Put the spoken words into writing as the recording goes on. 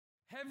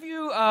Have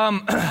you,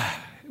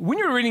 when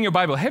you're reading your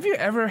Bible, have you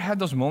ever had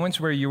those moments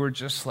where you were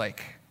just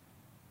like,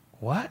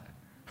 what?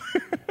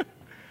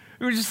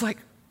 You were just like,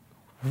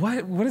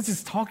 what is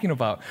this talking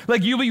about?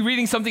 Like you'll be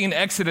reading something in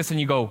Exodus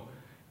and you go,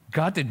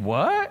 God did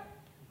what?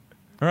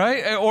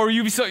 Right? Or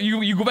you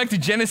go back to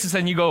Genesis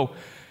and you go,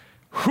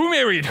 who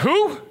married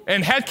who?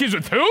 And had kids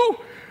with who?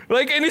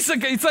 And it's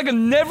like a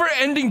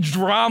never-ending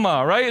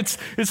drama, right?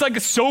 It's like a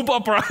soap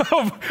opera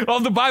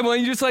of the Bible,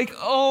 and you're just like,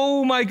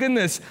 oh my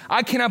goodness,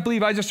 I cannot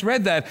believe I just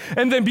read that.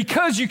 And then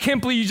because you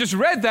can't believe you just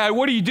read that,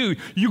 what do?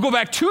 You go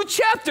back 2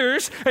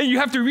 chapters, and you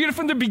have to read it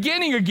from the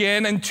beginning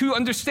again and to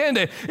understand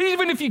it.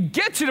 Even if you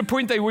get to the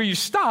point where you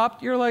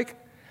stopped, you're like,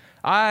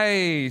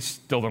 I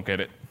still don't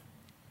get it.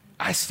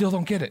 I still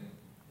don't get it.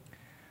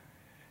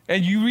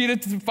 And you read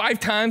it 5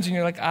 times, and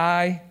you're like,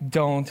 I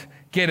don't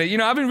get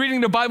it. I've been reading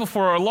the Bible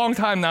for a long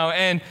time now,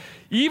 and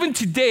even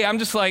today, I'm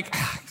just like,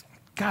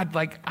 God,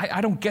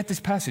 I don't get this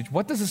passage.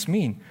 What does this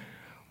mean?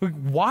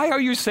 Why are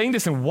you saying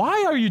this, and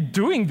why are you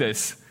doing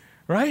this,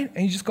 right?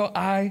 And you just go,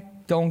 I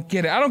don't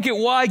get it. I don't get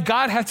why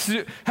God had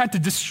to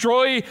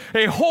destroy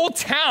a whole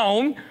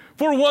town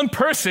for one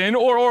person,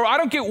 or I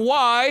don't get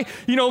why,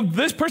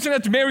 this person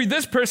had to marry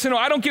this person, or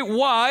I don't get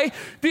why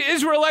the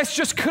Israelites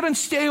just couldn't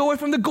stay away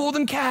from the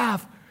golden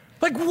calf.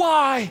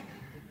 Why?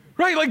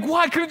 Right?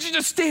 Why couldn't you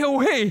just stay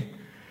away?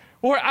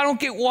 Or I don't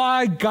get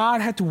why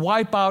God had to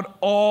wipe out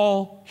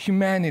all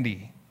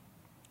humanity.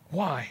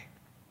 Why?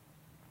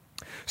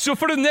 So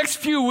for the next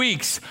few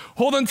weeks,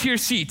 hold on to your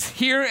seats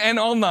here and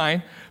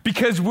online,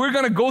 because we're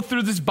going to go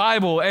through this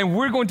Bible and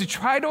we're going to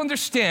try to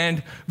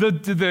understand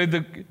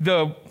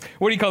the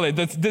what do you call it?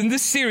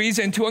 This series,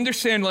 and to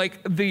understand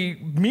the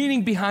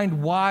meaning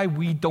behind why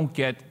we don't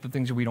get the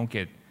things that we don't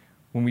get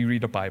when we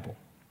read the Bible.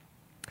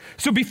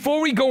 So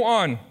before we go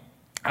on,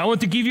 I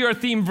want to give you our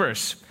theme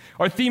verse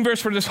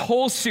for this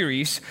whole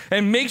series,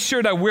 and make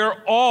sure that we're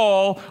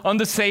all on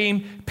the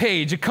same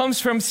page. It comes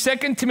from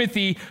 2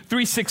 Timothy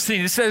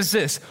 3:16. It says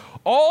this: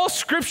 all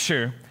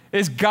scripture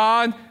is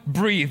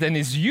God-breathed and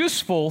is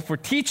useful for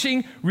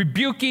teaching,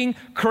 rebuking,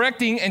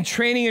 correcting, and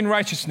training in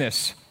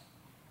righteousness,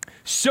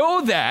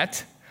 so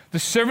that the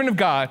servant of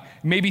God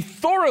may be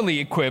thoroughly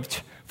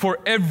equipped for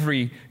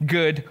every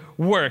good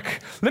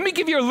work. Let me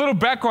give you a little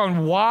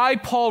background why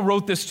Paul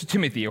wrote this to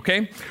Timothy,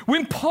 okay?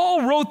 When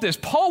Paul wrote this,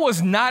 Paul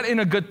was not in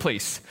a good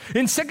place.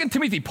 In 2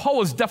 Timothy, Paul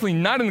was definitely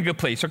not in a good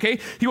place, okay?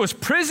 He was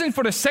imprisoned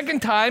for the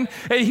second time,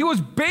 and he was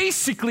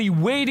basically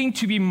waiting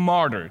to be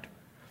martyred.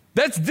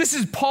 This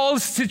is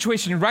Paul's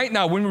situation right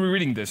now when we're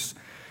reading this,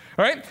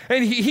 all right?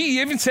 And he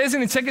even says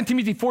in 2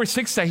 Timothy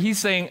 4:6 that he's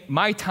saying,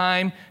 my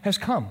time has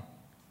come.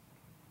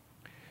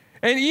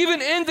 And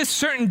even in this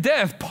certain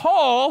death,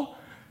 Paul,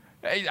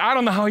 I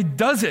don't know how he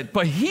does it,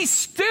 but he's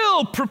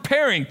still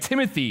preparing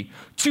Timothy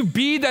to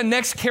be the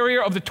next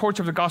carrier of the torch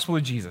of the gospel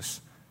of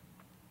Jesus.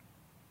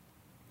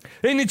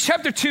 And in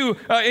chapter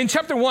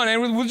 1,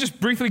 and we'll just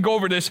briefly go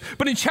over this,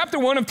 but in chapter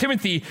 1 of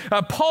Timothy,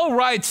 Paul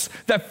writes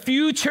that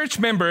few church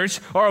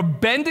members are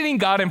abandoning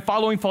God and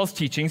following false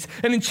teachings.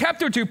 And in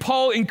chapter 2,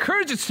 Paul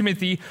encourages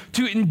Timothy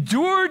to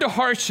endure the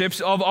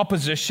hardships of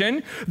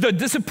opposition, the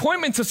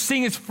disappointments of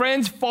seeing his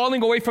friends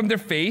falling away from their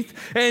faith.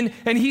 And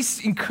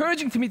he's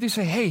encouraging Timothy to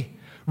say, hey,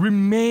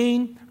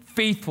 remain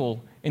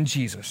faithful in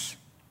Jesus.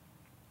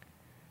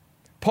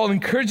 Paul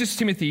encourages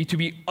Timothy to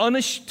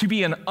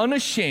be an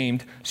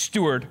unashamed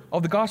steward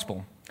of the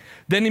gospel.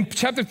 Then in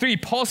chapter 3,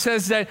 Paul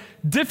says that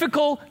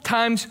difficult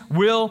times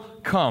will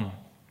come.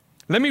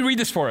 Let me read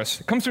this for us.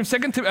 It comes from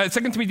 2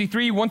 Timothy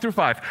 3,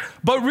 1-5.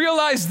 But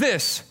realize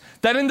this,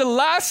 that in the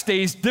last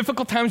days,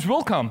 difficult times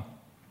will come.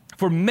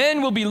 For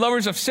men will be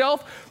lovers of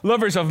self,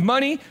 lovers of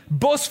money,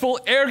 boastful,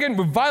 arrogant,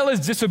 revilers,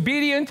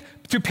 disobedient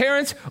to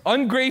parents,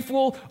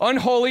 ungrateful,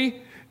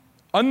 unholy,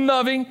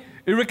 unloving,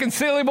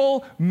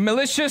 irreconcilable,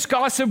 malicious,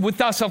 gossip,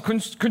 without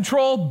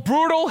self-control,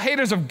 brutal,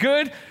 haters of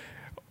good.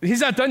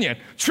 He's not done yet.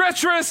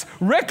 Treacherous,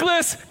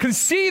 reckless,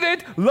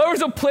 conceited,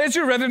 lovers of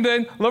pleasure rather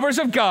than lovers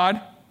of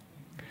God,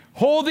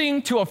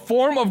 holding to a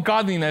form of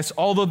godliness,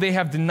 although they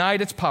have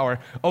denied its power.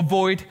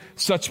 Avoid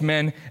such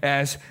men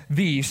as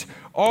these.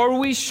 Are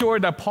we sure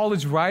that Paul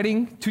is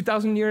writing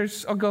 2,000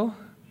 years ago?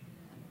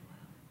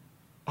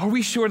 Are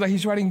we sure that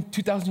he's writing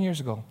 2,000 years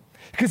ago?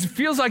 Because it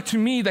feels like to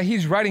me that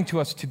he's writing to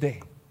us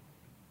today.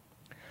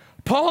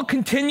 Paul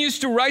continues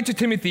to write to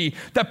Timothy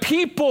that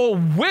people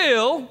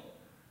will,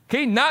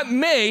 okay, not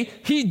may,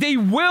 they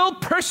will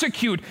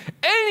persecute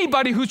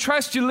anybody who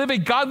tries to live a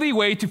godly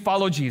way to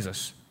follow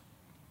Jesus.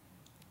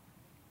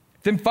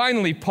 Then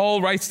finally,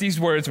 Paul writes these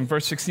words in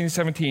verse 16 and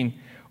 17.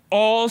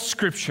 All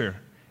scripture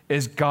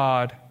is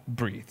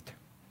God-breathed.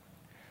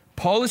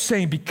 Paul is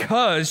saying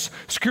because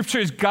scripture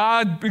is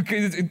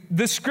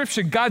this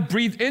scripture, God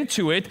breathed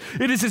into it,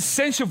 it is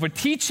essential for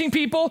teaching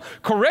people,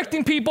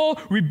 correcting people,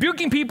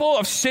 rebuking people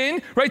of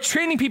sin, right?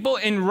 Training people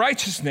in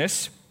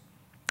righteousness.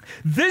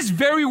 This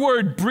very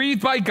word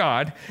breathed by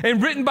God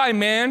and written by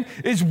man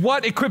is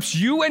what equips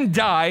you and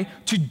I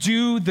to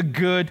do the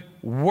good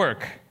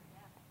work.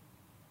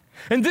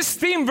 And this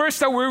theme verse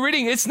that we're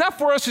reading, it's not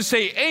for us to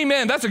say,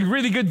 amen, that's a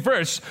really good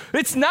verse.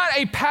 It's not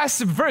a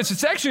passive verse.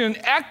 It's actually an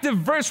active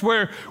verse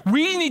where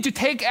we need to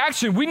take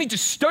action. We need to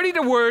study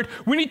the word.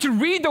 We need to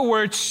read the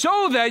word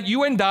so that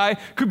you and I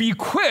could be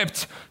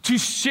equipped to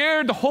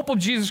share the hope of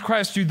Jesus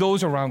Christ to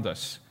those around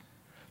us.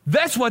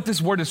 That's what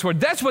this word is for.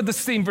 That's what this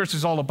theme verse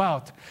is all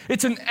about.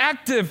 It's an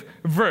active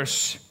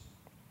verse.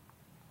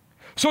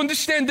 So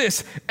understand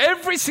this.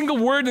 Every single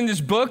word in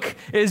this book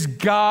is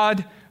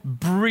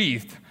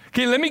God-breathed.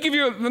 Okay, let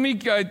me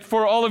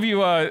for all of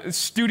you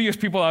studious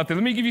people out there,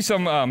 let me give you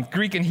some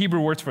Greek and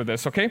Hebrew words for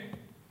this, okay?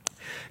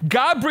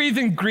 God-breathed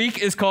in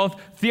Greek is called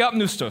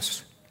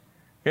theopneustos.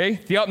 Okay,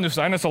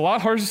 theopneustos. I know it's a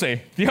lot hard to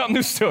say.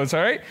 Theopneustos,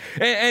 all right?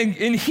 And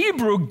in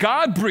Hebrew,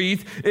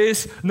 God-breathed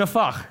is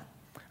naphach.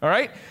 All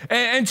right?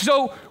 And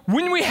so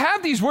when we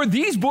have these words,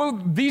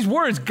 these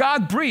words,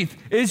 God-breathed,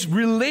 is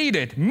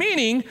related,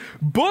 meaning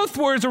both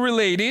words are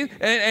related.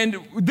 And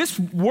this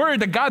word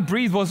that God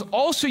breathed was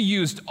also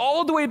used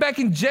all the way back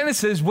in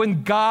Genesis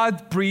when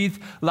God breathed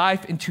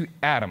life into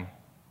Adam.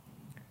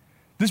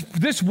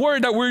 This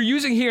word that we're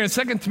using here in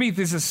 2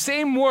 Timothy is the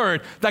same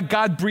word that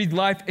God breathed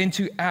life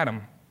into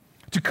Adam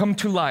to come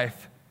to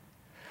life.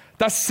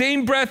 That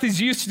same breath is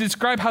used to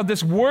describe how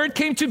this word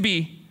came to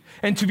be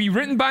and to be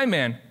written by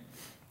man.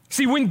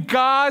 See, when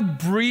God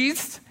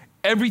breathes,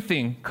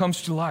 everything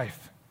comes to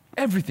life.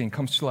 Everything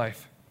comes to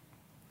life.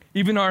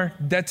 Even our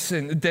dead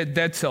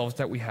selves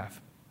that we have.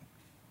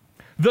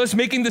 Thus,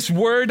 making this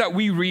word that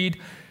we read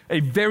a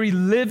very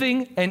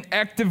living and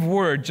active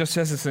word, just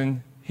as it's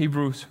in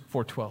Hebrews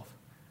 4:12.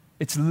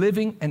 It's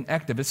living and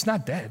active. It's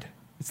not dead.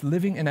 It's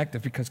living and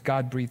active because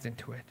God breathed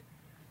into it.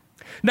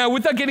 Now,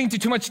 without getting into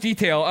too much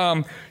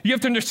detail, you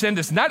have to understand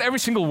this. Not every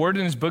single word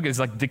in this book is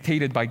like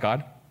dictated by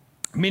God.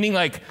 Meaning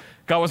like,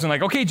 God wasn't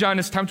like, okay, John,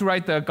 it's time to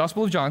write the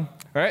Gospel of John.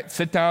 All right,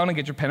 sit down and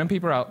get your pen and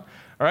paper out.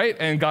 All right,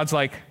 and God's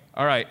like,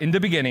 all right, in the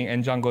beginning.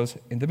 And John goes,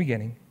 in the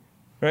beginning.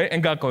 Right,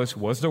 and God goes,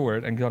 was the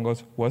Word? And John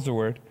goes, was the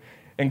Word?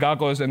 And God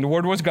goes, and the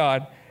Word was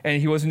God.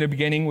 And he was in the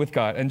beginning with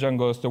God. And John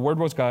goes, the Word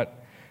was God.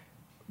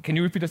 Can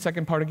you repeat the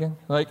second part again?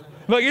 Like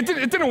it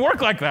didn't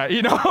work like that,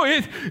 you know?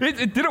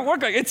 It didn't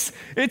work like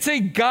it's a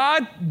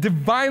God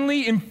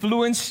divinely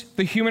influenced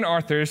the human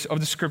authors of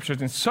the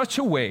scriptures in such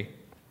a way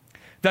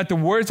that the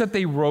words that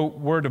they wrote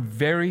were the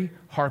very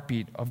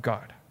heartbeat of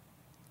God.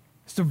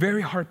 It's the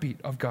very heartbeat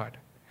of God.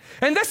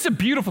 And that's the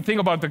beautiful thing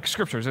about the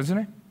scriptures, isn't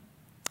it?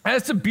 And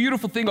that's the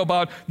beautiful thing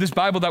about this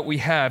Bible that we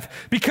have,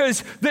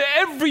 because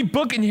every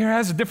book in here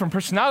has a different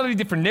personality,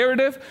 different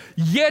narrative,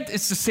 yet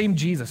it's the same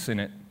Jesus in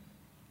it.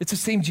 It's the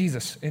same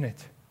Jesus in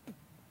it.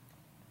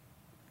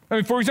 I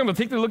mean, for example,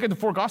 take a look at the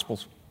four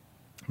Gospels.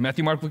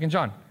 Matthew, Mark, Luke, and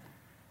John.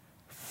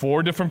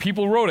 4 different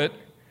people wrote it,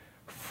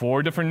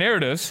 4 different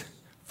narratives,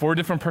 4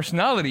 different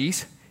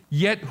personalities,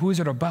 yet who is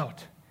it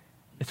about?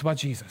 It's about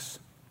Jesus.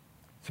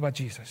 It's about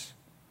Jesus.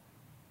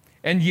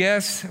 And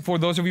yes, for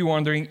those of you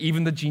wondering,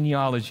 even the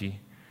genealogy,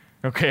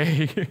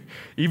 okay?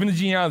 Even the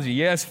genealogy,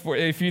 yes,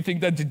 if you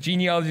think that the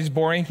genealogy is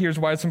boring, here's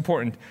why it's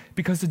important.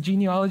 Because the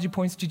genealogy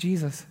points to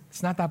Jesus.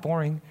 It's not that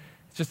boring.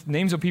 It's just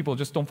names of people.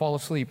 Just don't fall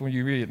asleep when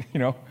you read it, you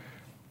know?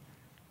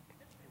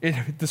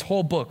 This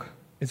whole book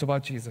is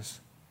about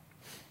Jesus.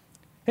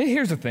 And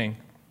here's the thing.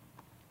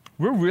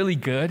 We're really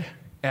good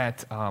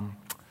at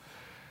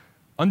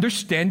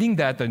understanding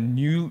that the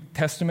New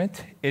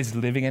Testament is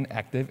living and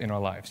active in our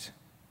lives.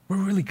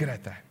 We're really good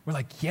at that. We're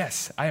like,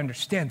 yes, I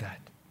understand that.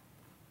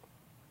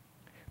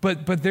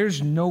 But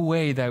there's no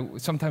way that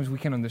sometimes we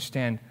can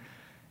understand.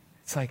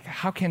 It's like,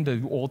 how can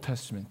the Old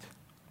Testament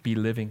be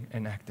living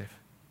and active?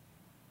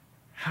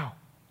 How?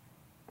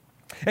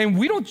 And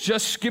we don't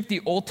just skip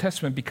the Old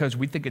Testament because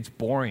we think it's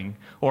boring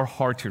or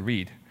hard to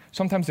read.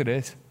 Sometimes it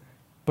is,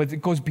 but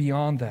it goes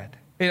beyond that.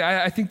 And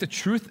I think the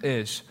truth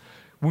is,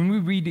 when we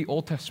read the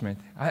Old Testament,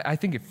 I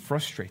think it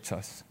frustrates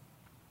us.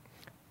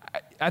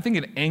 I think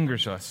it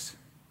angers us.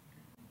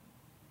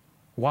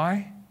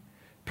 Why?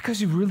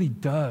 Because it really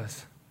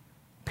does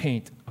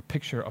paint a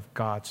picture of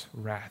God's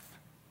wrath.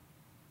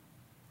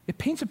 It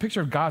paints a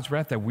picture of God's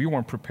wrath that we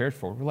weren't prepared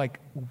for. We're like,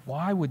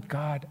 why would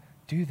God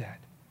do that?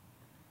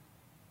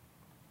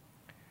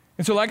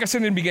 And so like I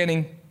said in the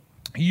beginning,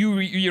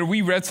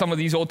 we read some of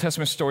these Old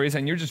Testament stories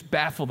and you're just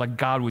baffled that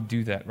God would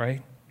do that,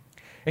 right?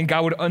 And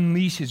God would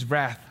unleash his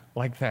wrath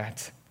like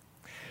that.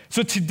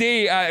 So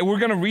today, we're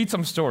going to read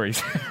some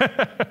stories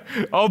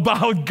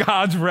about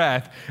God's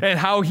wrath and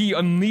how he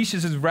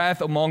unleashes his wrath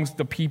amongst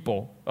the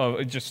people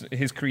of just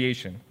his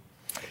creation.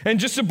 And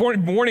just a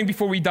warning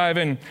before we dive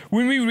in,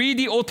 when we read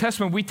the Old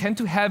Testament, we tend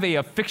to have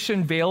a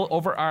fiction veil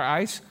over our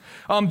eyes.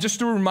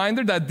 Just a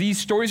reminder that these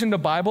stories in the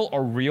Bible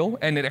are real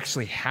and it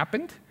actually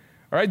happened.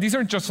 All right, these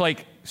aren't just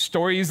like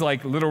stories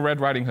like Little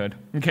Red Riding Hood,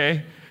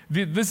 okay?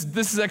 This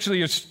is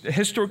actually a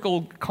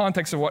historical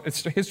context of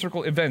it's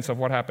historical events of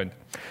what happened.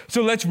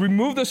 So let's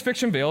remove those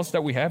fiction veils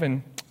that we have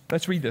and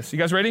let's read this. You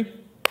guys ready?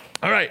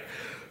 All right.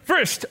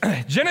 First,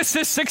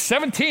 Genesis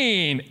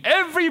 6:17.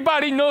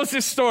 Everybody knows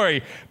this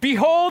story.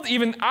 Behold,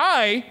 even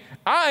I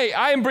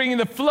am bringing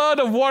the flood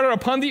of water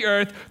upon the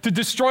earth to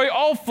destroy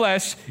all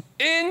flesh.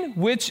 in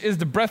which is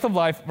the breath of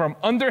life from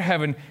under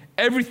heaven,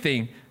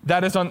 everything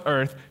that is on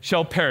earth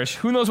shall perish.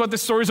 Who knows what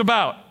this story is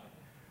about?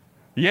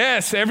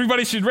 Yes,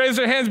 everybody should raise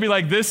their hands and be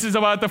like, this is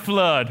about the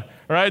flood,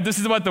 right? This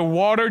is about the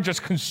water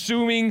just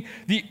consuming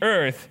the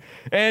earth.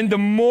 And the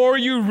more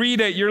you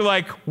read it, you're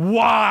like,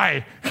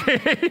 why?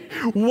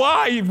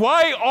 Why?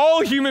 Why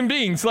all human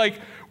beings? Like,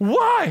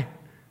 why?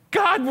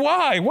 God,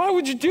 why? Why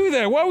would you do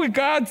that? Why would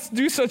God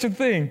do such a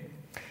thing?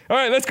 All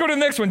right, let's go to the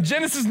next one.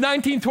 Genesis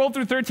 19, 12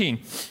 through 13.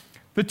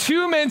 The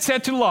two men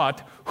said to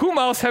Lot, whom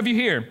else have you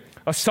here?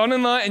 A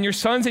son-in-law and your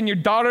sons and your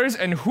daughters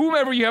and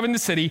whomever you have in the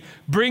city,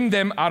 bring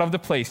them out of the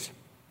place.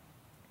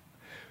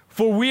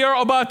 For we are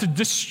about to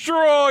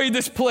destroy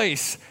this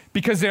place,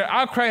 because their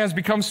outcry has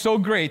become so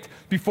great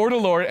before the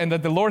Lord, and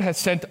that the Lord has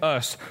sent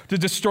us to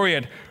destroy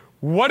it.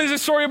 What is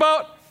this story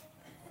about?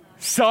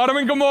 Sodom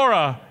and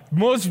Gomorrah.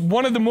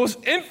 One of the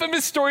most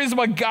infamous stories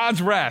about God's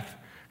wrath.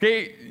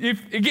 Okay,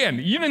 again,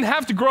 you didn't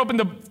have to grow up in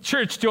the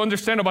church to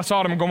understand about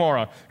Sodom and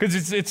Gomorrah,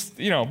 because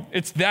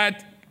it's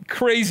that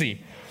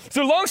crazy.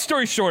 So long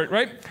story short,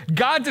 right?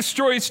 God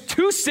destroys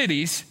 2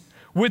 cities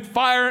with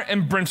fire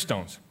and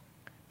brimstones.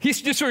 He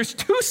destroys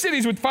 2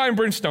 cities with fire and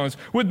brimstones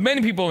with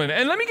many people in it.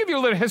 And let me give you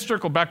a little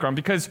historical background,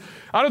 because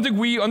I don't think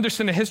we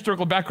understand the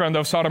historical background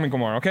of Sodom and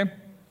Gomorrah, okay?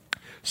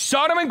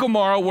 Sodom and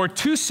Gomorrah were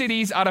 2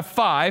 cities out of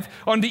 5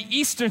 on the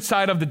eastern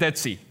side of the Dead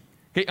Sea.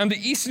 Okay, on the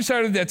eastern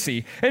side of the Dead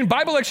Sea. And the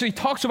Bible actually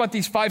talks about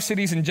these 5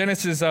 cities in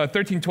Genesis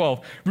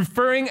 13:12,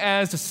 referring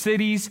as the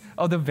cities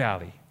of the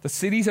valley. The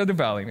cities of the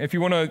valley. If you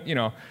want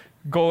to,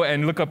 go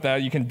and look up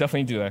that, you can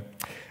definitely do that.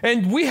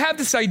 And we have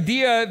this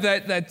idea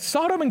that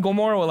Sodom and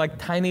Gomorrah were like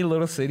tiny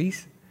little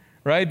cities,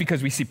 right?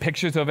 Because we see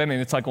pictures of it, and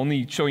it's like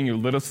only showing you a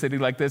little city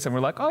like this, and we're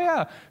like, oh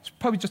yeah, it's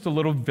probably just a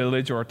little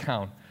village or a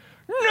town.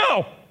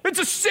 No, it's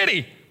a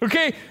city,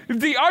 okay?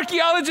 The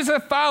archaeologists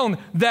have found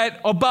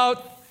that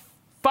about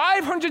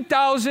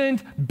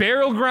 500,000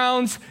 burial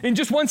grounds in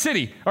just one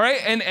city, all right?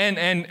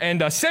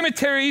 And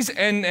cemeteries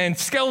and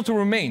skeletal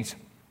remains.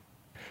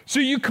 So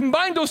you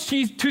combine those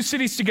 2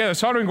 cities together,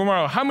 Sodom and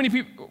Gomorrah, how many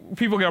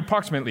people get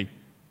approximately?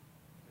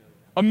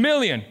 1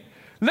 million.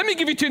 Let me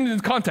give you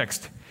the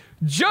context.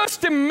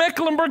 Just in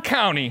Mecklenburg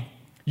County,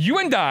 you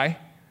and I,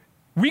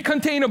 we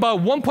contain about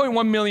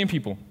 1.1 million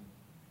people.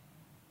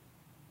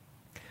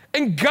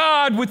 And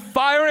God, with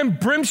fire and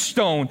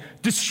brimstone,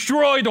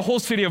 destroyed the whole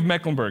city of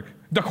Mecklenburg,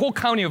 the whole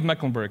county of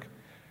Mecklenburg.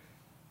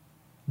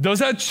 Does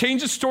that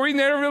change the story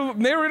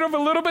narrative a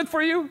little bit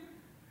for you?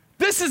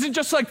 This isn't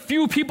just like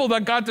few people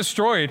that got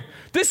destroyed.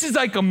 This is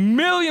like 1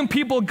 million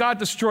people got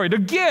destroyed.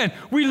 Again,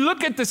 we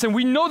look at this and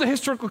we know the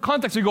historical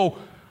context. We go,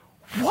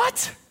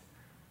 what?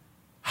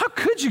 How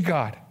could you,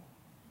 God?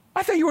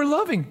 I thought you were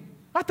loving.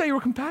 I thought you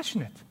were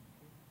compassionate.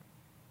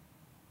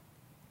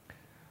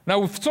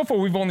 Now, so far,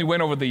 we've only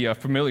went over the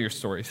familiar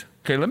stories.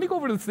 Okay, let me go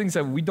over the things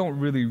that we don't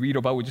really read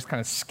about. We just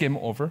kind of skim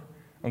over,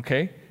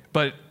 okay?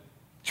 But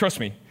trust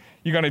me,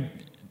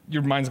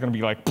 your mind's going to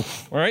be like,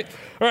 all right?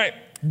 All right,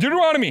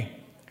 Deuteronomy.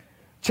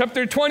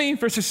 Chapter 20,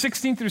 verses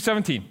 16 through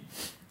 17.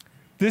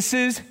 This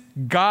is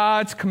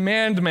God's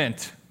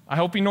commandment. I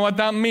hope you know what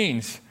that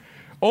means.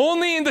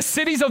 Only in the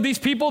cities of these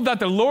people that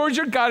the Lord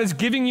your God is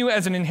giving you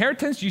as an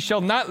inheritance, you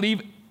shall not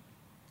leave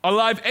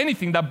alive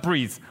anything that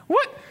breathes.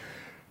 What?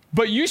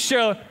 But you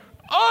shall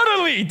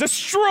utterly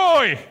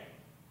destroy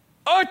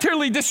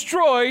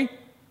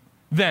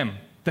them.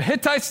 The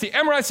Hittites, the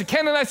Amorites, the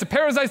Canaanites, the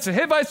Perizzites, the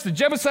Hivites, the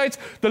Jebusites.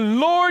 The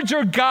Lord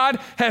your God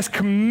has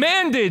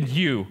commanded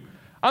you.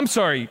 I'm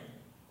sorry.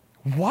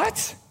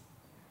 What?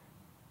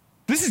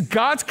 This is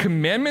God's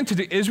commandment to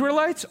the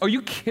Israelites? Are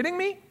you kidding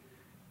me?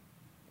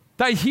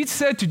 That he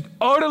said to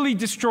utterly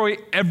destroy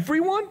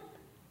everyone?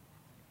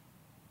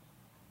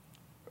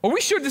 Are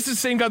we sure this is the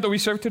same God that we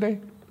serve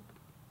today?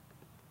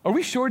 Are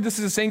we sure this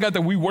is the same God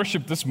that we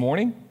worshiped this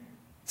morning?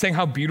 Saying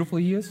how beautiful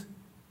he is?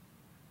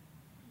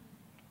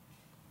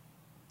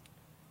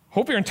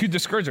 Hope you're too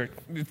discouraged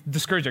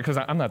because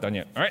I'm not done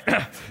yet. All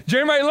right?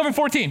 Jeremiah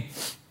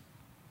 11:14.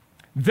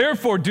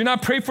 Therefore, do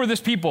not pray for this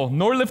people,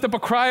 nor lift up a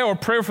cry or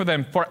prayer for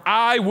them, for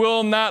I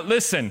will not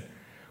listen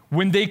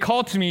when they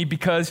call to me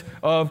because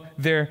of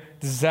their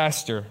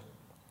disaster.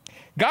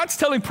 God's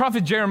telling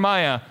prophet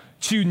Jeremiah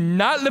to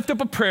not lift up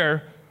a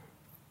prayer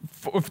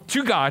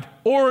to God,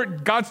 or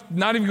God's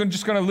not even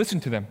just going to listen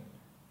to them.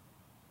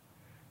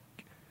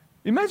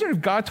 Imagine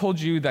if God told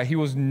you that he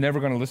was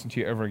never going to listen to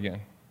you ever again.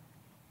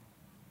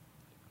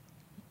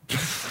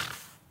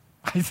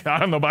 I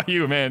don't know about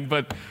you, man,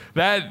 but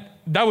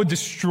that would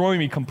destroy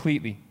me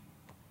completely.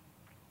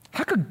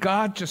 How could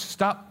God just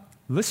stop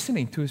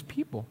listening to his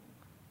people?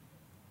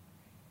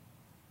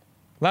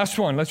 Last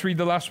one, let's read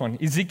the last one.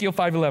 Ezekiel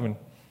 5:11.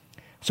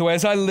 So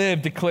as I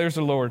live, declares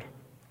the Lord,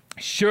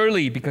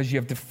 surely because you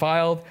have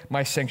defiled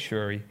my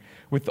sanctuary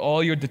with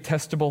all your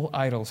detestable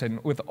idols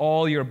and with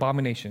all your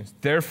abominations,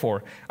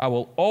 therefore I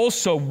will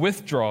also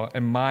withdraw,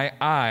 and my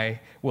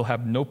eye will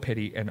have no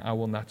pity, and I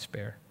will not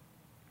spare.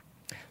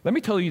 Let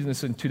me tell you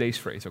this in today's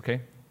phrase, okay?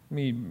 Let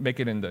me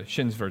make it in the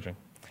Shin's version.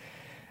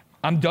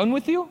 I'm done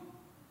with you.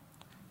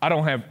 I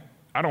don't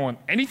want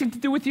anything to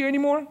do with you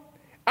anymore.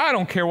 I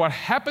don't care what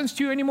happens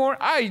to you anymore.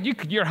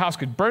 Your house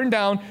could burn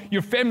down.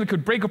 Your family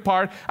could break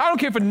apart. I don't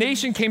care if a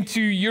nation came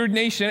to your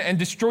nation and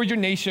destroyed your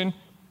nation.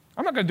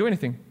 I'm not going to do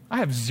anything. I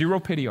have zero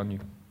pity on you.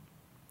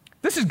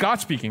 This is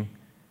God speaking.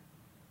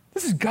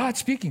 This is God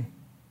speaking.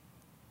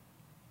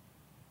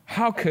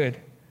 How could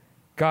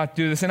God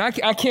do this? And I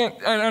can't,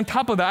 and on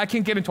top of that, I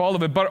can't get into all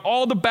of it, but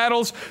all the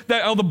battles,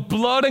 all the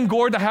blood and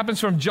gore that happens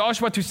from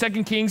Joshua to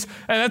 2 Kings,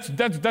 and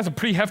that's a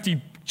pretty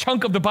hefty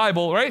chunk of the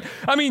Bible, right?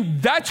 I mean,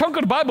 that chunk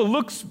of the Bible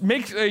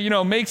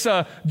makes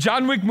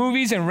John Wick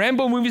movies and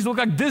Rambo movies look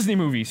like Disney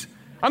movies.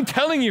 I'm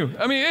telling you.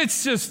 I mean,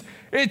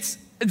 it's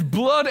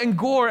blood and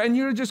gore, and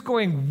you're just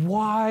going,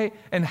 why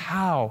and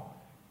how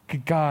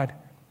could God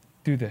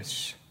do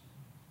this?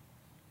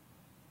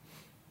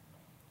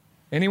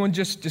 Anyone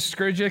just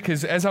discouraged it?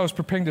 Because as I was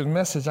preparing this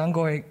message, I'm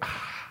going,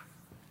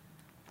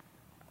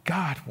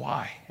 God,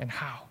 why and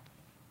how?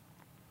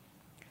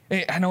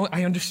 I know,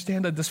 I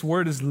understand that this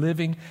word is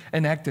living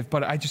and active,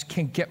 but I just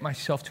can't get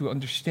myself to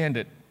understand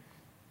it.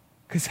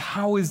 Because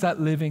how is that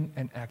living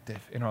and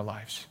active in our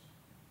lives?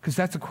 Because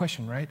that's the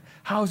question, right?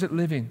 How is it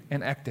living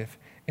and active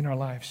in our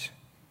lives?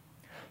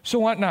 So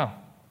what now?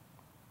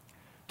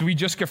 Do we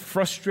just get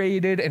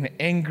frustrated and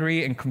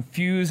angry and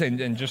confused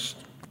and just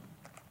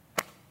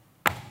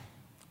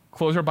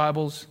close our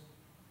Bibles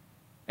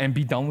and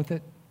be done with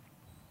it?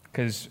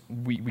 Because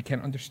we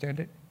can't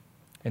understand it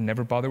and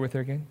never bother with it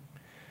again?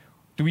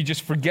 Do we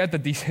just forget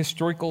that these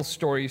historical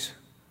stories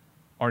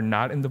are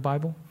not in the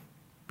Bible?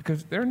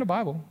 Because they're in the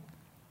Bible.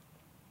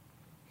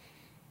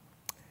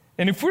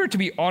 And if we were to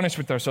be honest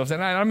with ourselves,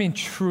 and I mean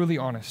truly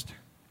honest,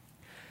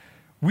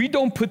 we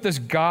don't put this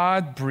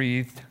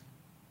God-breathed,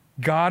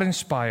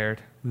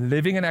 God-inspired,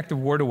 living and active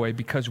word away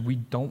because we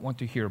don't want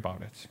to hear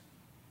about it.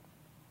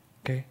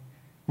 Okay?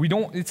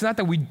 It's not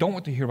that we don't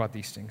want to hear about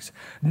these things.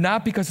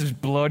 Not because it's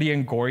bloody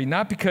and gory,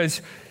 not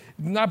because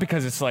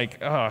it's like,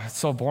 it's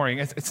so boring.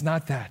 It's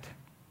not that.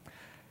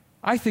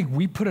 I think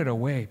we put it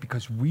away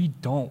because we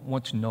don't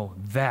want to know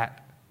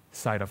that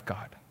side of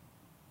God.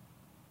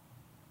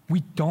 We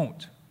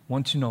don't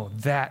want to know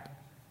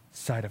that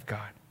side of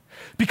God.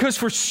 Because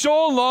for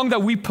so long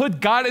that we put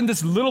God in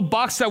this little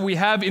box that we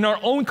have in our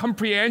own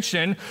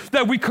comprehension,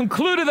 that we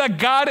concluded that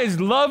God is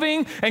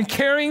loving and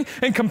caring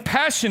and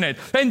compassionate,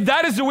 and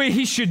that is the way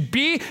He should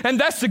be, and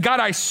that's the God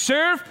I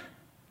serve,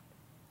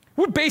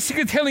 we're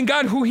basically telling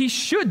God who He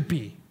should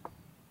be.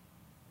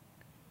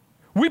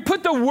 We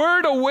put the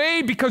word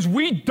away because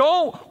we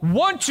don't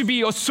want to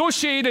be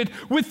associated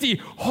with the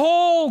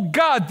whole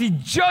God, the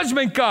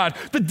judgment God,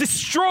 the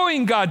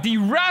destroying God, the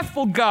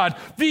wrathful God,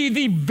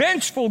 the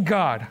vengeful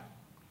God.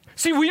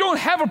 See, we don't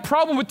have a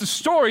problem with the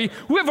story.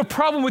 We have a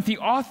problem with the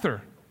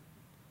author.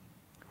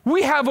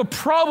 We have a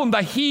problem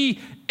that He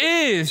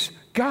is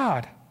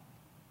God.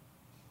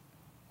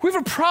 We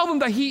have a problem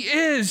that He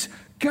is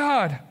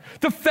God.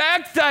 The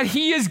fact that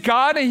He is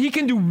God and He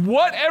can do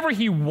whatever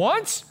He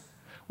wants,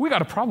 we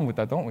got a problem with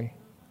that, don't we?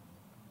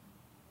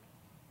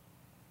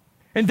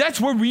 And that's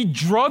where we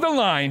draw the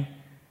line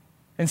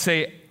and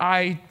say,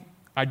 I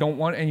don't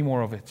want any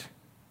more of it.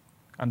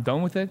 I'm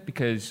done with it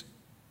because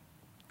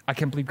I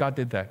can't believe God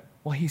did that.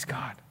 Well, He's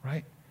God,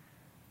 right?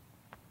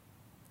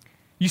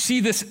 You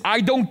see, this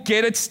I don't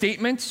get it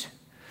statement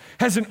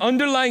has an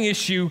underlying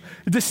issue.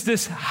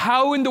 This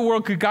how in the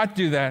world could God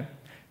do that?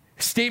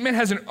 Statement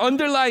has an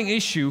underlying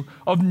issue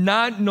of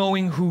not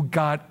knowing who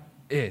God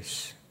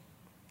is.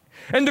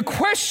 And the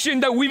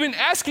question that we've been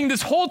asking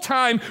this whole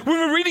time when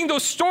we're reading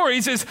those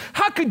stories is,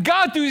 how could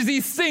God do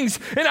these things?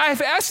 And I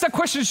have asked that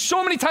question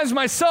so many times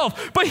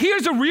myself, but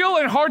here's a real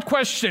and hard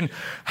question.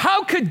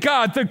 How could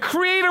God, the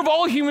creator of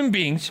all human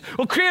beings,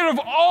 or creator of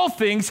all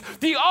things,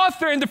 the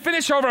author and the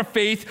finisher of our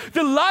faith,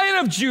 the Lion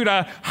of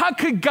Judah, how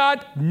could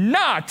God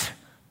not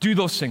do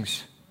those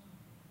things?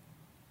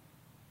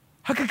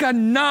 How could God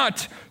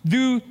not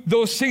do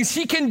those things?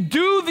 He can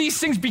do these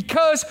things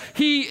because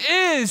He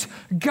is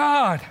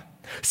God.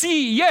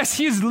 See, yes,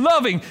 He is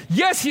loving.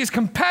 Yes, He is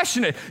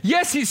compassionate.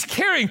 Yes, He's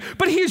caring.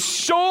 But He is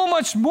so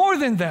much more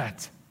than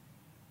that.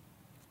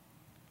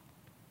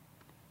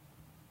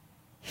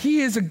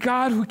 He is a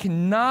God who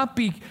cannot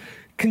be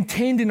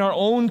contained in our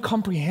own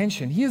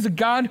comprehension. He is a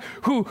God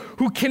who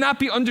cannot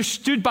be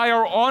understood by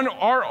our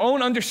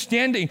own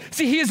understanding.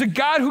 See, He is a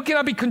God who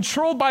cannot be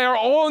controlled by our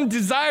own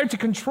desire to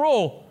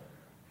control.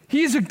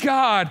 He is a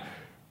God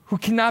who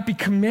cannot be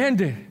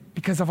commanded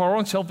because of our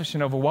own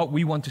selfishness over what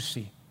we want to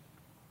see.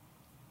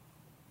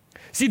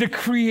 See, the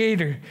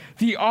creator,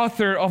 the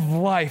author of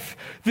life,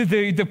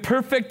 the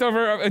perfect of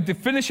our, the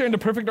finisher and the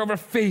perfect of our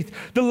faith,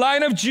 the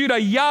Lion of Judah,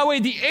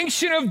 Yahweh, the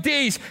Ancient of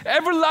Days,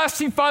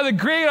 everlasting Father,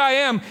 great I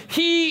am.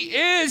 He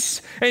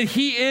is, and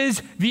He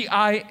is the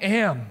I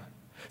am.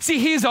 See,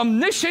 He is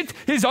omniscient,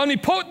 He is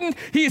omnipotent,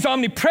 He is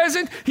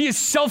omnipresent, He is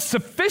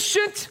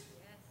self-sufficient,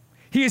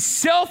 He is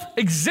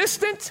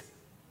self-existent.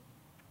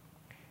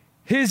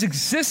 His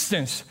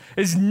existence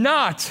is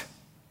not,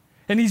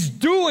 and He's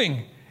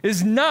doing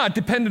is not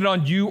dependent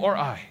on you or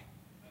I.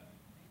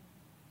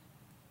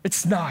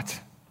 It's not.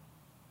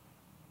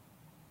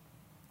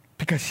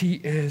 Because He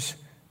is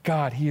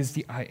God, he is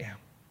the I am.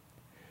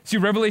 See,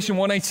 Revelation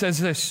 1:8 says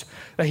this,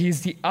 that he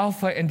is the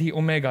Alpha and the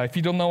Omega. If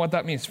you don't know what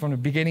that means, from the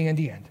beginning and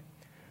the end.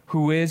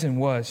 Who is and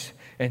was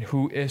and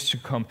who is to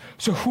come.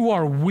 So who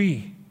are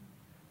we?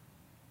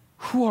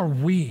 Who are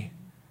we?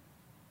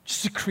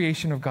 Just a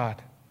creation of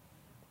God.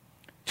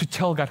 To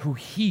tell God who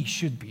he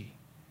should be.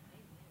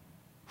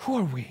 Who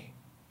are we?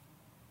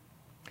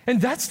 And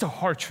that's the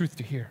hard truth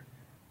to hear.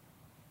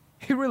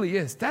 It really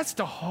is. That's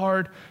the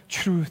hard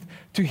truth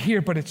to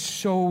hear, but it's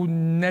so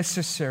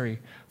necessary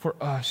for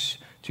us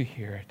to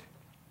hear it.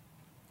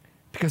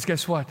 Because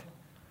guess what?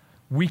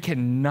 We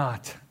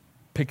cannot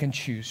pick and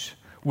choose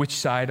which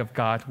side of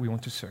God we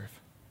want to serve.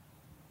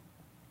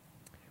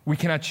 We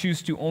cannot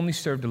choose to only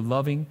serve the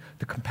loving,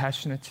 the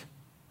compassionate,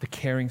 the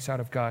caring side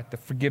of God, the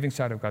forgiving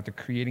side of God, the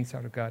creating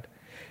side of God.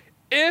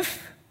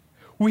 If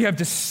we have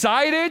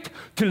decided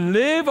to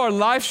live our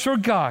lives for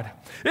God,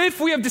 if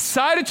we have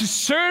decided to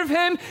serve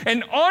him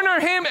and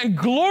honor him and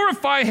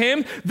glorify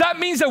him, that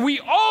means that we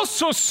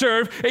also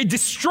serve a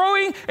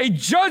destroying, a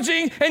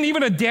judging, and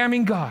even a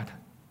damning God.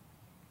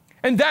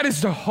 And that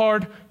is the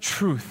hard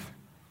truth.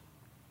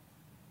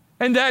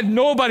 And that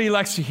nobody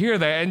likes to hear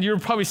that. And you're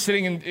probably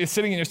sitting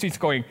in your seats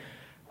going,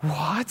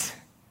 what?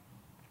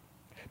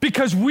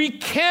 Because we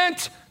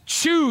can't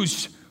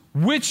choose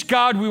which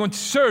God we want to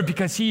serve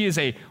because he is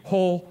a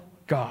whole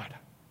God.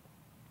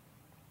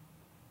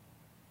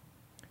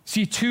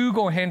 See, two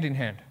go hand in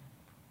hand.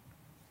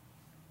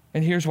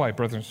 And here's why,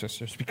 brothers and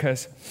sisters.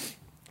 Because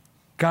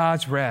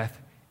God's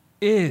wrath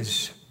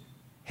is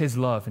his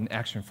love in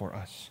action for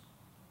us.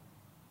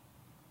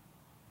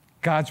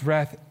 God's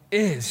wrath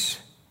is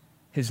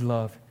his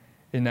love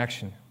in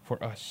action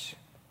for us.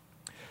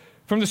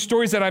 From the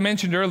stories that I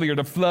mentioned earlier,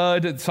 the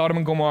flood, Sodom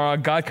and Gomorrah,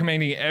 God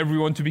commanding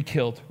everyone to be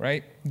killed,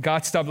 right?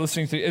 God stopped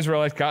listening to the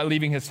Israelites, God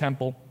leaving his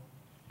temple.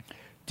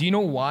 Do you know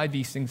why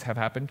these things have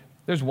happened?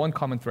 There's one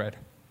common thread,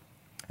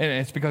 and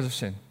it's because of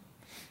sin,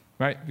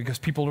 right? Because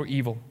people were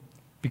evil,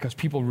 because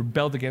people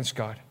rebelled against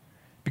God,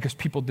 because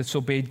people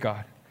disobeyed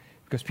God,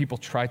 because people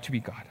tried to be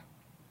God.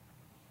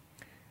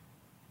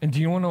 And do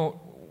you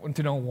want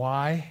to know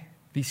why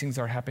these things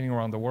are happening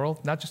around the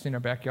world, not just in our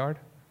backyard?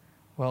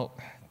 Well,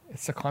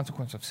 it's a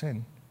consequence of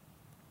sin.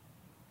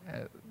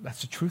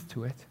 That's the truth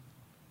to it.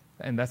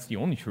 And that's the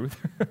only truth.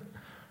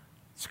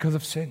 It's because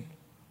of sin.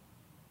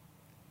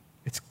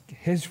 It's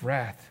his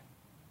wrath.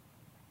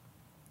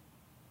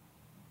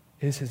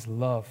 Is his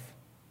love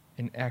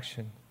in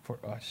action for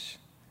us.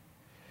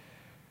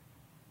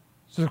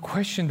 So the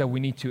question that we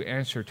need to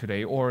answer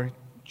today, or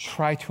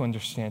try to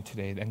understand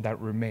today, and that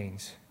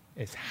remains,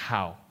 is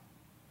how.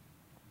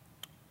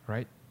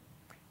 Right?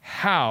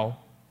 How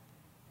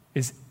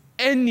is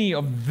any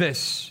of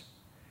this,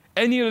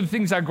 any of the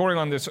things that are going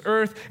on this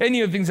earth,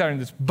 any of the things that are in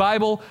this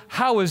Bible,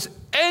 how is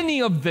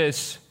any of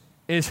this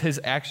is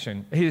his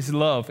action, his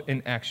love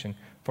in action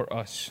for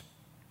us?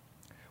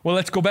 Well,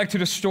 let's go back to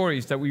the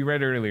stories that we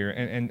read earlier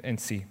and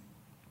see.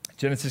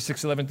 Genesis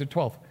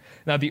 6:11-12.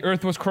 Now the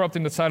earth was corrupt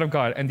in the sight of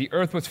God, and the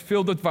earth was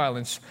filled with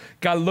violence.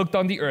 God looked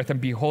on the earth,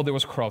 and behold, it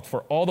was corrupt,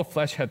 for all the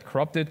flesh had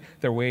corrupted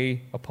their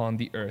way upon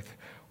the earth.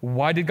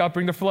 Why did God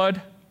bring the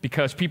flood?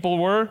 Because people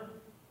were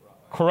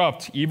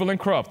corrupt, evil and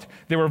corrupt.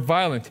 They were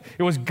violent.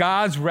 It was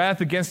God's wrath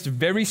against the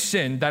very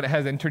sin that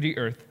has entered the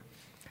earth.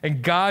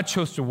 And God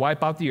chose to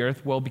wipe out the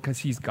earth, well, because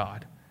he's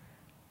God.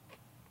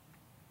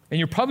 And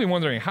you're probably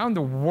wondering, how in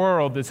the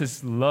world is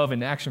his love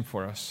in action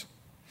for us?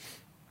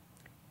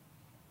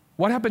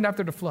 What happened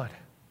after the flood?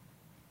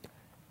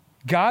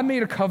 God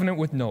made a covenant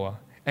with Noah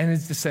and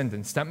his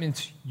descendants. That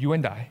means you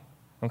and I,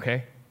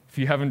 okay? If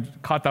you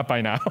haven't caught that by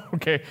now,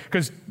 okay?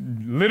 Because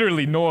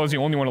literally Noah is the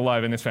only one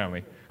alive in his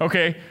family,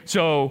 okay?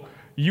 So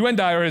you and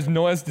I are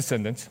Noah's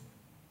descendants.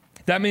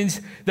 That means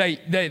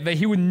that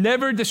he would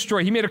never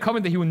destroy, he made a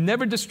covenant that he would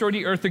never destroy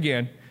the earth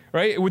again,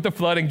 right, with the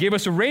flood, and gave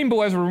us a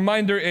rainbow as a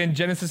reminder in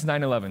Genesis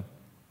 9:11.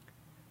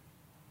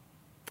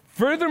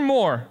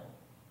 Furthermore,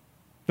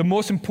 the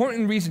most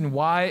important reason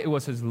why it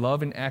was his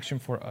love in action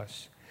for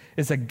us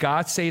is that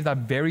God saved that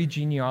very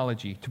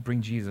genealogy to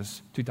bring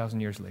Jesus 2,000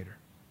 years later.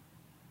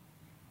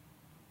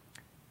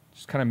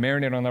 Just kind of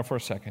marinate on that for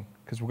a second,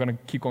 because we're going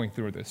to keep going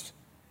through this.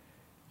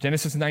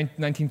 Genesis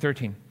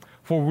 19:13.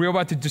 For we're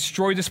about to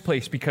destroy this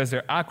place because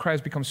their outcry has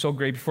become so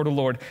great before the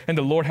Lord, and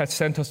the Lord has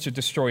sent us to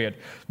destroy it.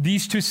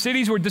 These two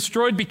cities were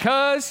destroyed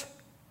because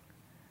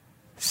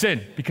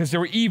sin, because they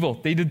were evil.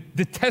 They did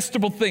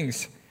detestable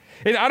things.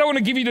 And I don't want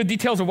to give you the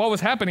details of what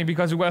was happening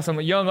because we have some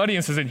young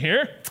audiences in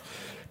here.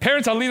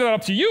 Parents, I'll leave that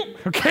up to you,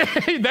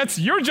 okay? That's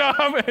your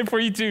job for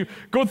you to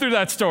go through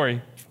that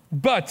story.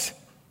 But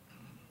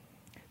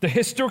the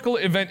historical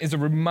event is a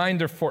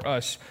reminder for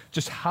us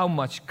just how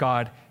much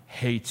God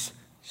hates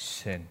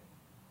sin.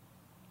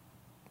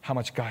 How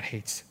much God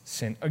hates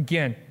sin.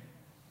 Again,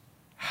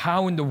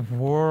 how in the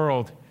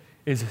world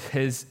is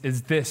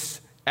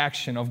this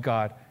action of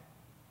God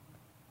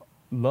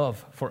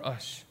love for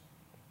us?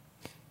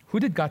 Who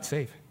did God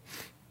save?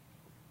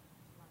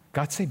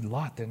 God saved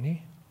Lot, didn't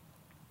he?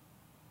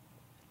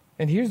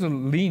 And here's the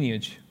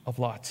lineage of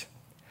Lot.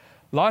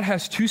 Lot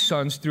has 2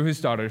 sons through his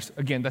daughters.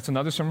 Again, that's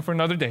another sermon for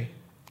another day.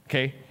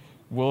 Okay?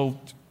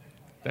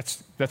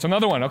 That's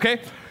another one,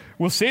 okay?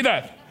 We'll say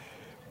that.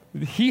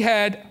 He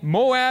had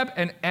Moab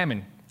and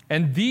Ammon.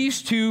 And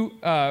these two,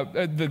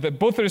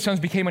 both of his sons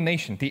became a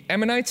nation, the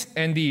Ammonites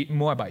and the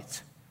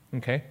Moabites.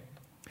 Okay?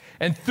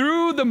 And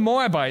through the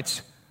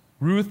Moabites,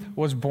 Ruth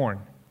was born.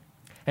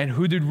 And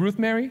who did Ruth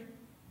marry?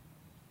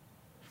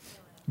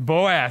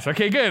 Boaz.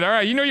 Okay, good. All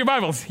right, you know your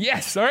Bibles.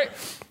 Yes, all right.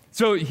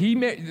 So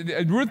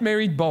Ruth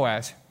married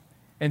Boaz.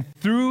 And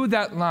through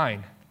that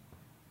line,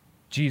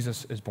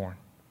 Jesus is born.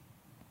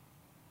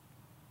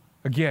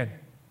 Again,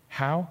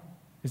 how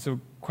is the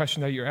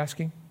question that you're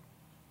asking?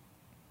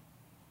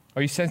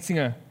 Are you sensing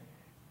a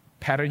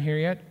pattern here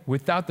yet?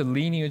 Without the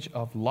lineage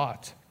of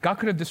Lot, God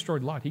could have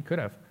destroyed Lot. He could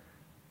have.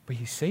 But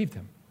he saved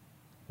him.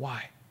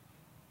 Why?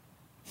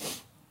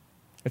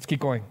 Let's keep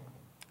going.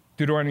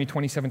 Deuteronomy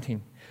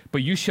 20:17.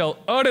 But you shall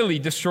utterly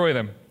destroy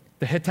them.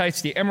 The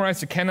Hittites, the Amorites,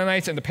 the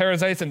Canaanites, and the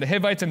Perizzites, and the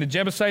Hivites, and the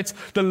Jebusites.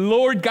 The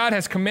Lord God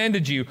has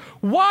commanded you.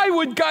 Why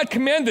would God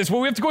command this?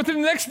 Well, we have to go to the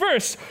next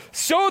verse.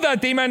 So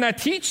that they might not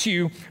teach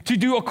you to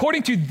do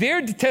according to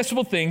their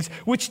detestable things,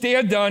 which they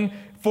have done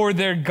for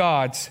their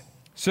gods,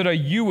 so that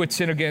you would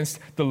sin against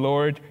the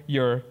Lord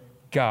your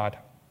God.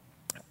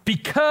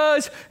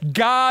 Because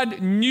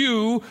God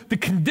knew the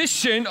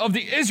condition of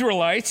the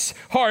Israelites'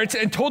 hearts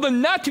and told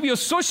them not to be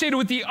associated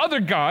with the other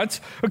gods,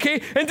 okay?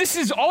 And this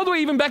is all the way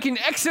even back in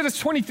Exodus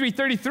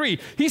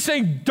 23:33. He's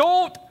saying,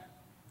 don't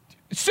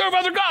serve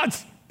other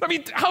gods. I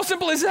mean, how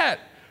simple is that?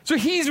 So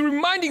he's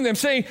reminding them,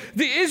 saying,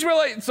 the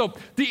Israelites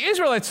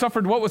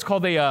suffered what was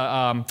called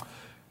a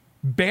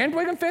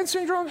bandwagon fan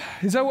syndrome.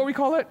 Is that what we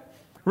call it?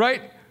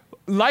 Right?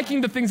 Liking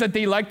the things that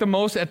they like the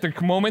most at the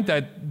moment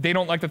that they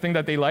don't like the thing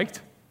that they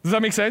liked. Does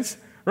that make sense?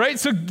 Right?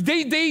 So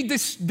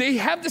they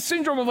have this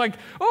syndrome of like,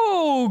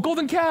 oh,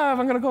 golden calf,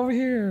 I'm going to go over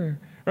here.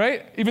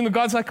 Right? Even though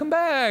God's like, come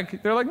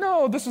back. They're like,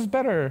 no, this is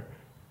better.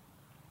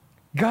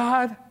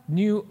 God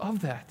knew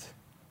of that.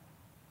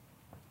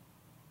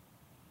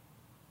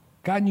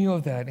 God knew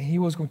of that, and he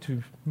was going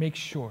to make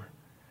sure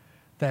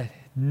that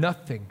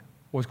nothing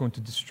was going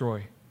to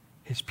destroy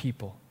his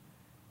people.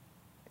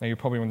 Now you're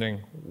probably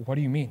wondering, what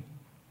do you mean?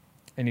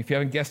 And if you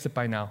haven't guessed it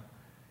by now,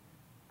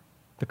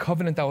 the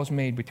covenant that was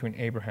made between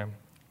Abraham,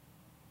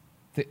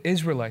 the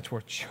Israelites were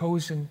a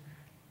chosen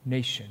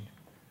nation,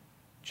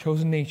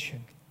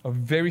 a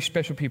very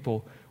special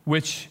people,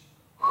 which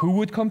who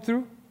would come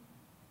through?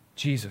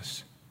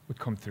 Jesus would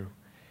come through.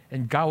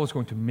 And God was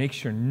going to make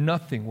sure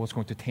nothing was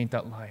going to taint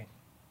that line.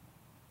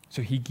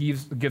 So he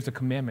gives a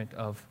commandment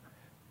of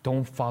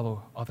don't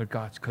follow other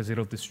gods because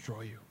it'll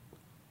destroy you.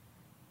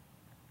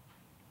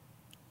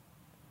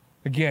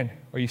 Again,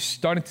 are you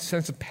starting to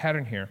sense a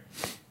pattern here?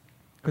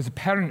 Because the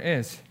pattern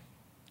is,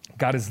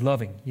 God is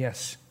loving,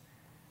 yes,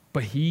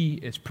 but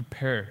he was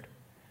prepared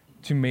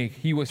to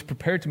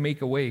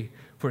make a way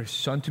for his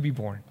son to be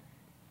born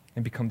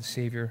and become the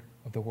Savior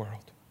of the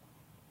world.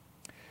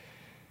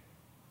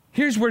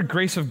 Here's where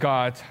grace of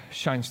God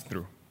shines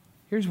through.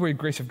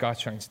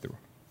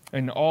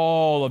 And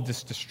all of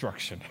this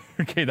destruction,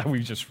 okay, that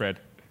we've just read.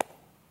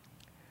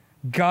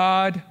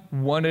 God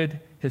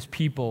wanted his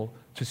people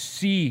to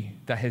see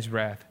that his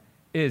wrath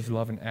is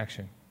love in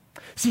action.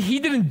 See, he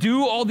didn't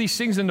do all these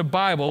things in the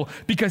Bible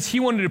because he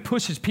wanted to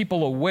push his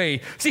people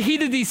away. See, he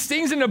did these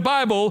things in the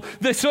Bible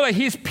so that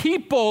his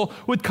people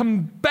would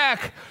come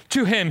back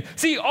to him.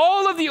 See,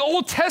 all of the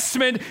Old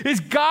Testament is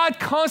God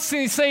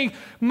constantly saying,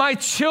 my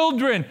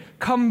children,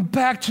 come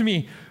back to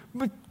me.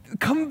 But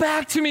come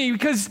back to me,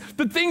 because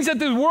the things that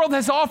the world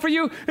has offered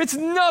you, it's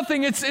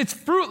nothing. It's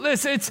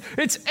fruitless. It's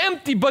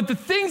empty. But the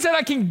things that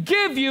I can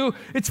give you,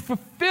 it's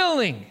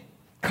fulfilling.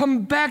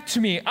 Come back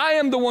to me. I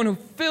am the one who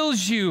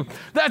fills you.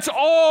 That's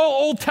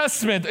all Old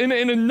Testament in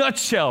a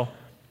nutshell.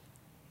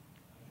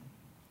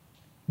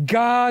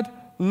 God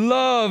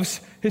loves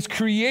his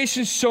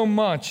creation so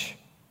much.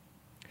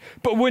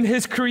 But when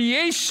his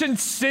creation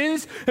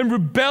sins and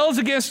rebels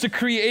against the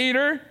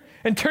Creator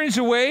and turns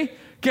away,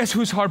 guess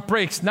whose heart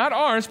breaks? Not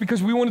ours,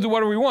 because we want to do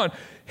whatever we want.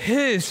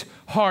 His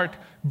heart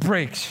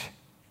breaks.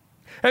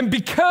 And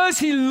because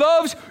he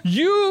loves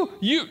you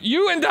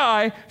and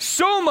I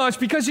so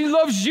much, because he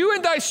loves you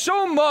and I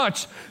so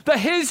much, that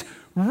his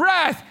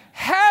wrath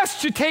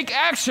has to take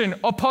action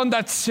upon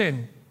that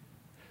sin.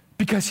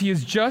 Because he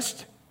is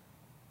just,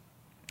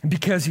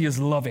 because he is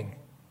loving.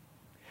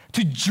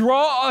 To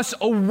draw us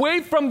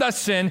away from that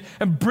sin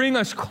and bring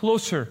us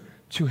closer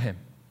to him.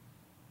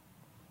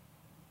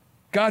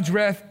 God's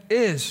wrath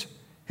is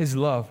his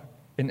love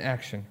in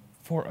action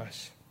for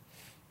us.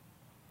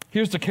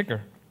 Here's the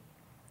kicker.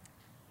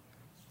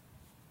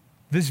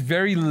 This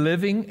very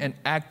living and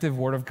active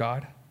Word of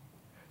God,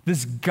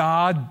 this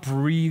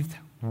God-breathed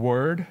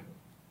Word,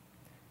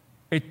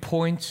 it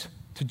points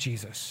to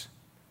Jesus.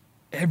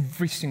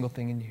 Every single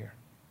thing in here.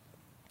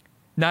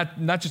 Not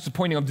just the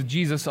pointing up to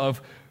Jesus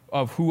of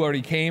who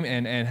already came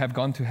and have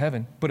gone to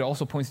heaven, but it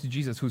also points to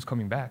Jesus who's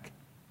coming back.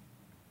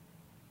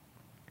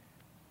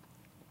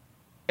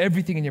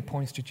 Everything in here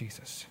points to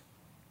Jesus.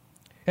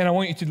 And I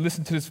want you to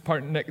listen to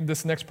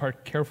this next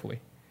part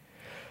carefully.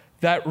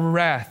 That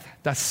wrath,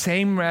 that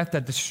same wrath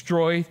that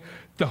destroyed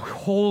the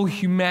whole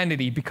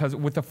humanity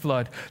with the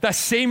flood. That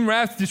same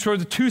wrath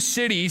destroyed the two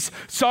cities,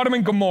 Sodom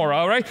and Gomorrah,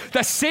 all right?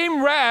 That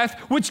same wrath,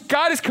 which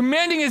God is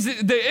commanding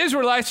the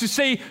Israelites to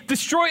say,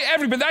 destroy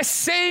everybody. That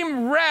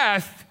same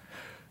wrath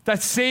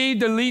that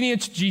saved the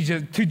lineage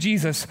to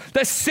Jesus.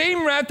 That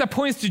same wrath that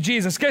points to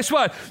Jesus. Guess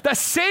what? That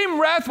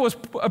same wrath was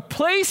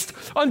placed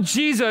on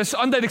Jesus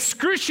on that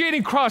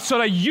excruciating cross so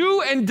that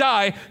you and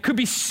I could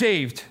be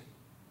saved.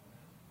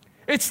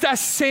 It's that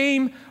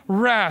same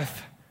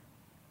wrath.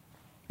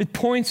 It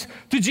points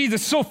to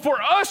Jesus. So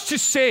for us to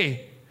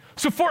say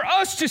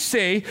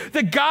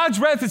that God's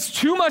wrath is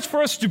too much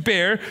for us to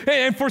bear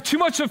and for too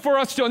much for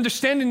us to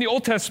understand in the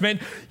Old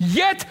Testament,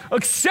 yet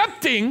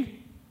accepting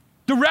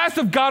the wrath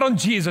of God on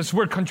Jesus,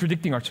 we're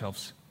contradicting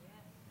ourselves.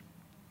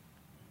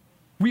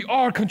 We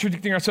are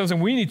contradicting ourselves,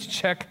 and we need to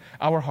check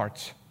our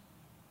hearts.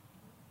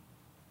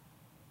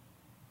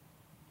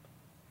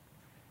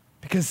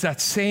 Because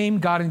that same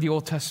God in the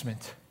Old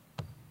Testament,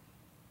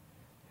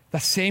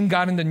 that same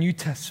God in the New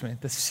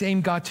Testament, the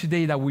same God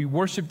today that we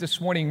worship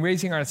this morning,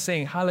 raising our hands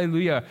saying,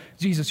 hallelujah,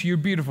 Jesus, you're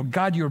beautiful.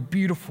 God, you're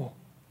beautiful.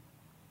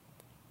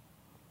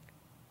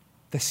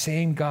 The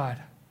same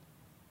God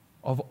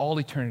of all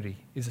eternity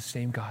is the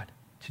same God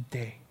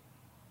today.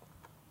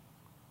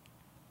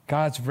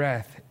 God's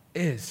wrath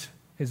is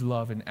his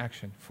love in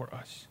action for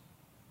us.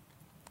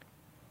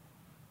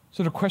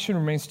 So the question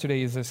remains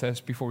today is this, as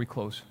before we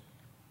close.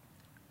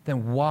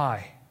 Then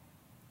why?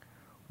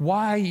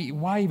 Why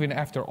even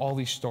after all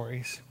these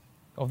stories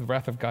of the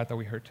wrath of God that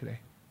we heard today?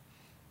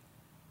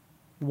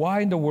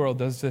 Why in the world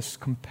does this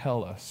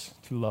compel us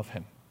to love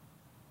him?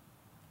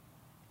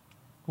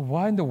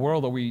 Why in the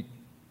world are we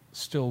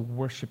still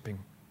worshiping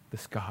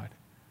this God?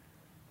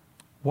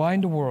 Why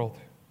in the world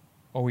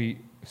are we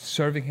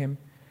serving him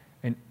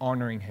and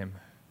honoring him?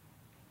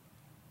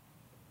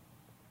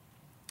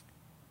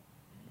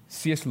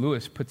 C.S.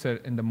 Lewis puts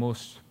it in the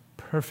most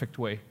perfect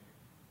way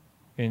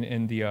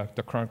in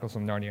the Chronicles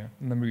of Narnia.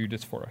 Let me read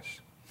this for us.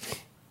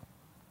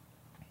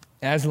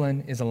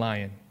 Aslan is a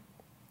lion,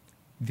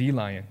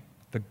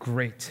 the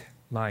great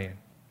lion.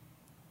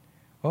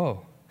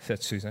 Oh,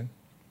 said Susan,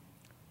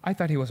 I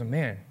thought he was a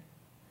man.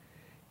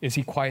 Is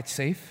he quite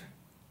safe?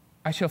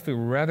 I shall feel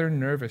rather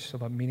nervous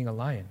about meeting a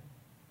lion.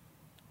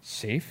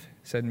 Safe,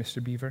 said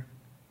Mr. Beaver.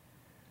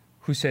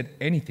 Who said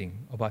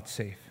anything about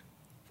safe?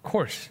 Of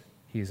course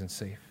he isn't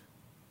safe.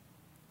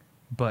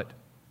 But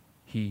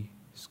he's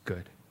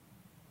good.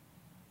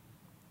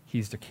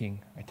 He's the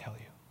king, I tell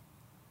you.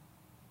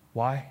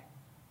 Why?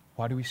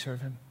 Why do we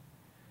serve him?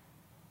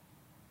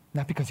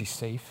 Not because he's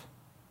safe,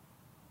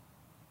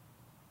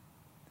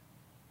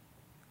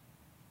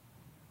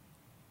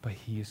 but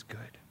he is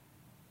good.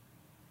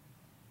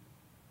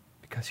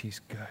 Because he's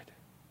good.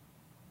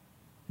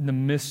 In the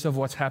midst of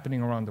what's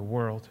happening around the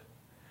world,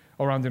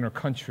 around in our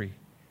country,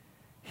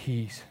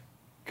 he's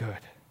good.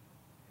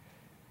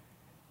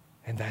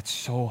 And that's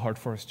so hard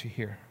for us to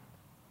hear.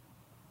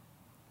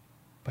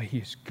 But he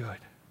is good.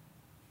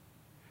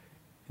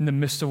 In the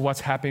midst of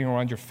what's happening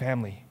around your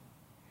family,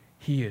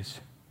 he is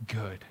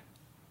good.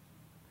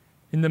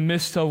 In the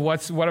midst of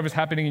whatever's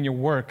happening in your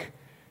work,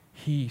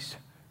 he's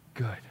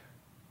good.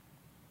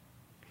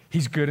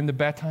 He's good in the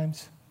bad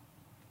times.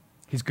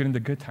 He's good in the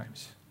good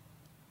times.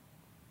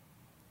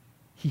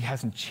 He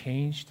hasn't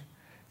changed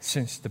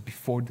since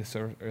before this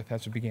earth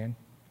has began.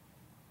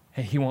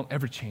 And he won't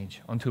ever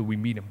change until we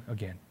meet him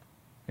again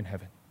in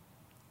heaven.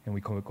 And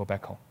we go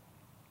back home.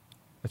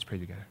 Let's pray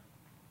together.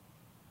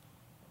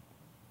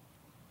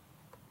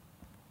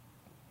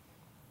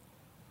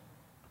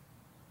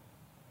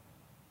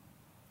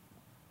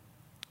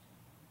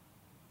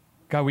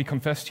 God, we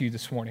confess to you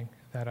this morning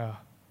that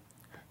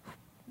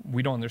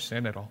we don't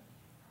understand at all.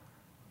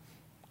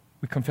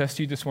 We confess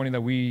to you this morning that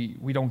we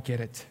don't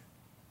get it.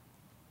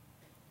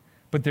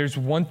 But there's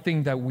one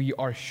thing that we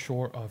are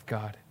sure of,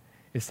 God,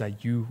 is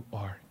that you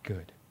are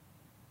good.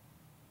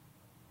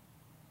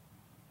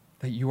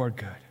 That you are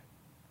good.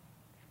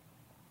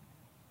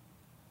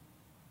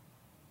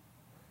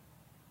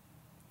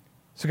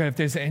 So God, if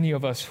there's any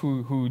of us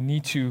who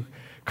need to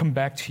come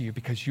back to you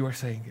because you are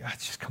saying, God,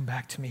 just come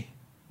back to me.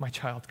 My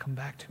child, come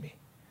back to me.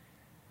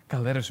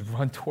 God, let us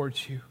run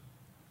towards you.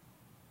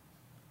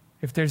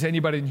 If there's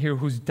anybody in here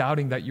who's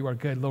doubting that you are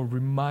good, Lord,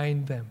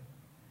 remind them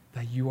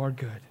that you are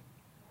good.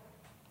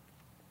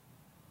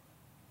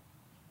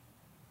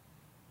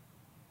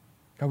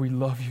 God, we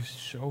love you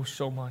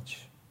so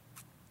much.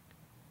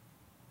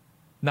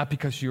 Not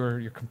because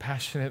you're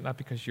compassionate, not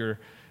because you're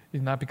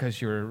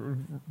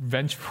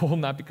vengeful,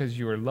 not because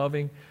you are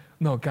loving.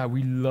 No, God,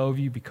 we love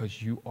you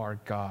because you are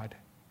God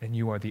and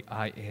you are the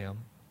I am.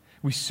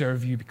 We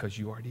serve you because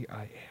you are the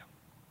I am.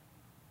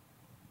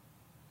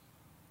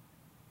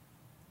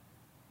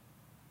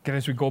 God,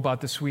 as we go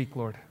about this week,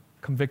 Lord,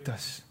 convict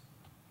us.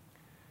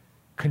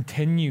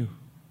 Continue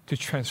to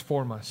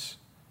transform us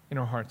in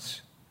our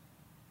hearts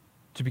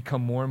to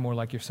become more and more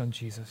like your Son,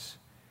 Jesus,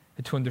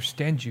 and to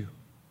understand you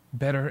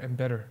better and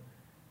better.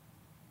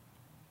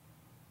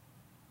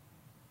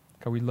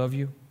 God, we love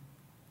you.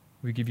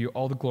 We give you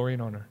all the glory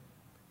and honor.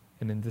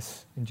 And in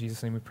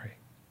Jesus' name we pray.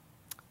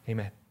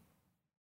 Amen.